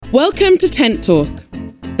Welcome to Tent Talk,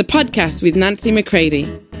 the podcast with Nancy McCready,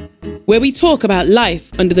 where we talk about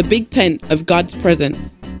life under the big tent of God's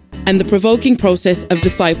presence and the provoking process of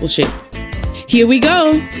discipleship. Here we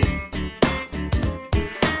go.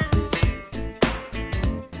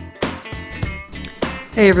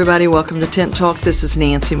 Hey everybody, welcome to Tent Talk. This is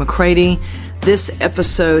Nancy McCready. This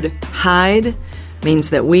episode, Hide, means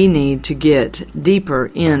that we need to get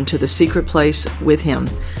deeper into the secret place with Him.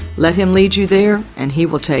 Let Him lead you there, and He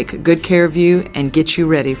will take good care of you and get you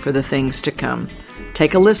ready for the things to come.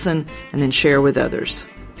 Take a listen and then share with others.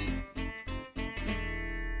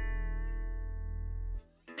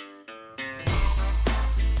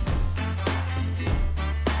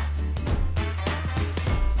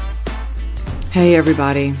 Hey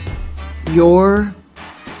everybody, your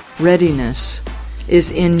readiness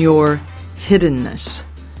is in your hiddenness.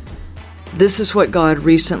 This is what God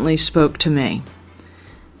recently spoke to me.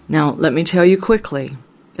 Now, let me tell you quickly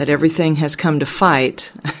that everything has come to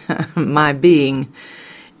fight my being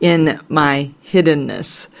in my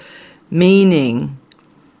hiddenness, meaning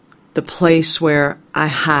the place where I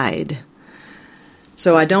hide.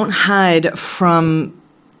 So I don't hide from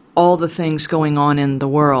all the things going on in the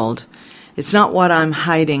world. It's not what I'm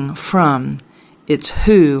hiding from. It's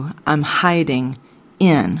who I'm hiding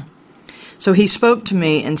in. So He spoke to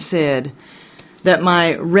me and said that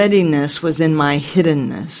my readiness was in my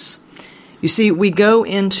hiddenness. You see, we go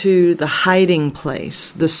into the hiding place,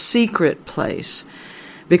 the secret place,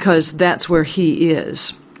 because that's where He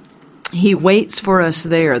is. He waits for us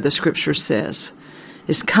there, the Scripture says,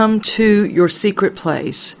 is come to your secret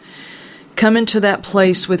place. Come into that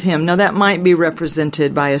place with Him. Now, that might be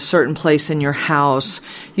represented by a certain place in your house.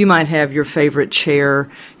 You might have your favorite chair,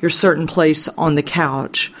 your certain place on the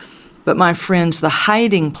couch. But my friends, the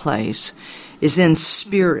hiding place is in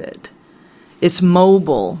spirit. It's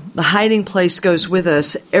mobile. The hiding place goes with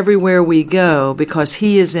us everywhere we go because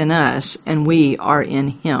He is in us and we are in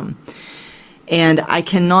Him. And I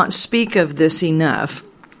cannot speak of this enough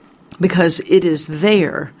because it is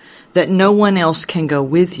there that no one else can go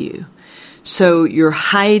with you. So your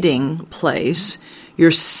hiding place,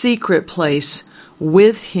 your secret place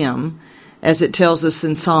with Him, as it tells us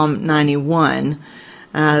in Psalm 91,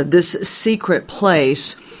 this secret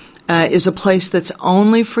place is a place that's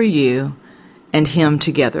only for you and Him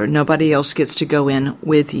together. Nobody else gets to go in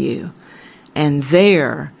with you. And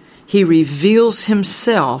there He reveals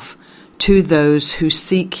Himself to those who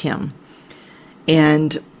seek Him.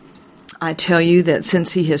 And I tell you that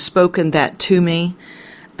since He has spoken that to me,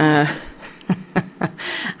 I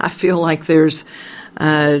feel like there's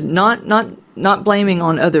not blaming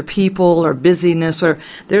on other people or busyness, or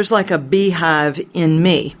there's like a beehive in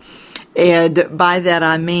me. And by that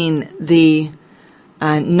I mean the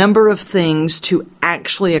number of things to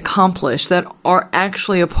actually accomplish that are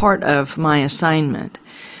actually a part of my assignment.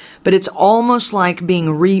 But it's almost like being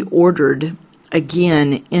reordered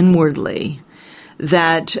again inwardly,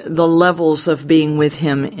 that the levels of being with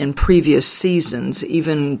Him in previous seasons,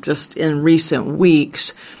 even just in recent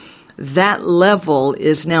weeks, that level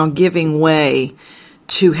is now giving way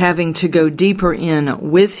to having to go deeper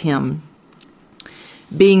in with Him,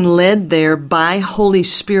 being led there by Holy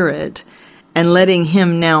Spirit and letting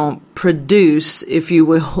Him now produce, if you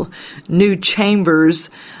will, new chambers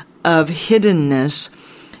of hiddenness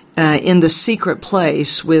in the secret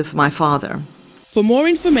place with my Father. For more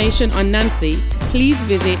information on Nancy, please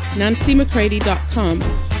visit nancymccready.com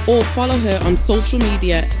or follow her on social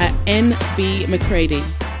media at NBMcCready.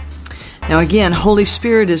 Now again, Holy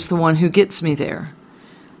Spirit is the one who gets me there.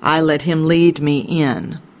 I let Him lead me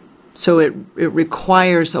in. So it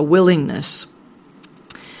requires a willingness.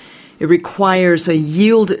 It requires a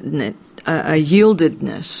yieldedness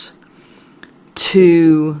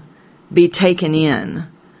to be taken in.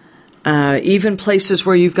 Even places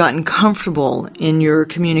where you've gotten comfortable in your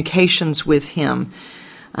communications with Him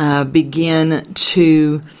begin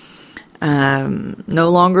to no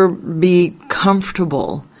longer be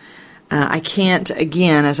comfortable. I can't,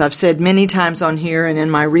 again, as I've said many times on here and in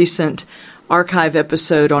my recent archive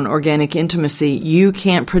episode on organic intimacy, you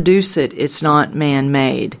can't produce it. It's not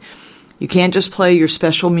man-made. You can't just play your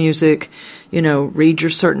special music, read your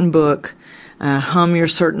certain book, hum your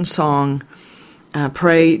certain song,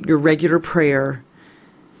 pray your regular prayer.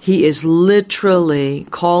 He is literally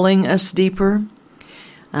calling us deeper.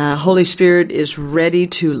 Holy Spirit is ready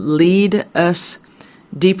to lead us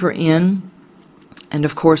deeper in. And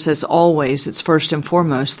of course, as always, it's first and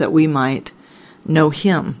foremost that we might know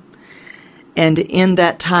Him. And in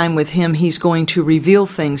that time with Him, He's going to reveal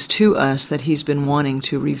things to us that He's been wanting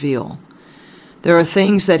to reveal. There are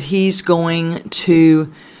things that He's going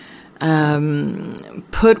to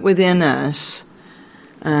put within us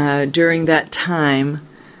during that time,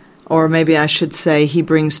 or maybe I should say He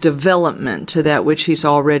brings development to that which He's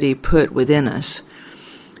already put within us.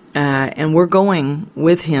 And we're going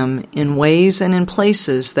with Him in ways and in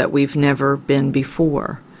places that we've never been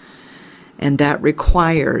before. And that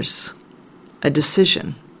requires a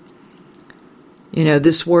decision. You know,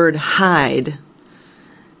 this word hide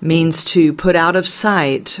means to put out of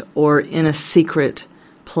sight or in a secret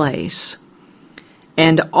place.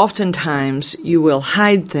 And oftentimes you will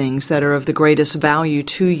hide things that are of the greatest value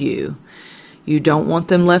to you. You don't want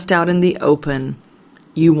them left out in the open.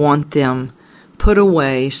 You want them put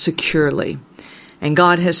away securely. And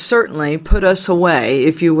God has certainly put us away,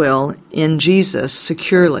 if you will, in Jesus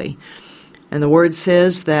securely. And the Word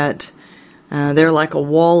says that they're like a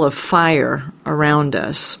wall of fire around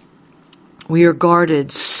us. We are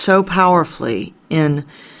guarded so powerfully in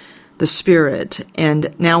the Spirit,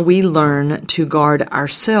 and now we learn to guard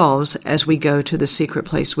ourselves as we go to the secret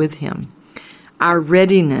place with Him. Our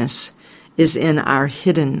readiness is in our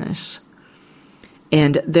hiddenness.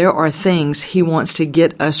 And there are things He wants to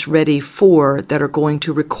get us ready for that are going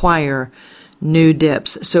to require new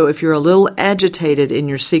depths. So if you're a little agitated in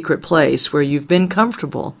your secret place where you've been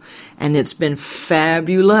comfortable and it's been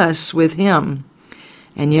fabulous with Him,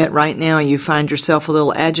 and yet right now you find yourself a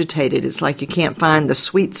little agitated, it's like you can't find the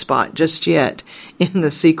sweet spot just yet in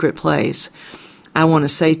the secret place, I want to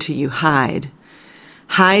say to you, hide.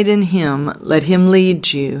 Hide in Him. Let Him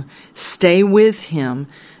lead you. Stay with Him.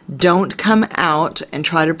 Don't come out and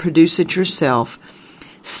try to produce it yourself.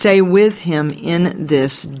 Stay with Him in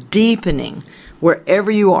this deepening.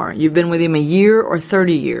 Wherever you are, you've been with Him a year or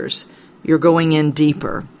 30 years, you're going in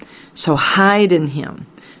deeper. So hide in Him.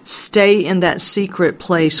 Stay in that secret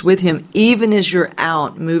place with Him, even as you're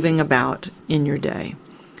out moving about in your day.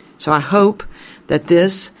 So I hope that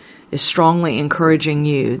this is strongly encouraging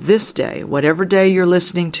you this day, whatever day you're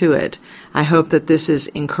listening to it. I hope that this is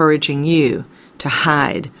encouraging you to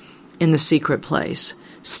hide in the secret place.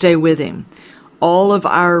 Stay with Him. All of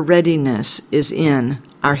our readiness is in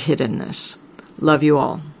our hiddenness. Love you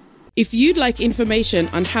all. If you'd like information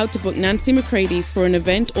on how to book Nancy McCready for an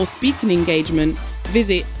event or speaking engagement,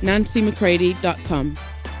 visit nancymccready.com.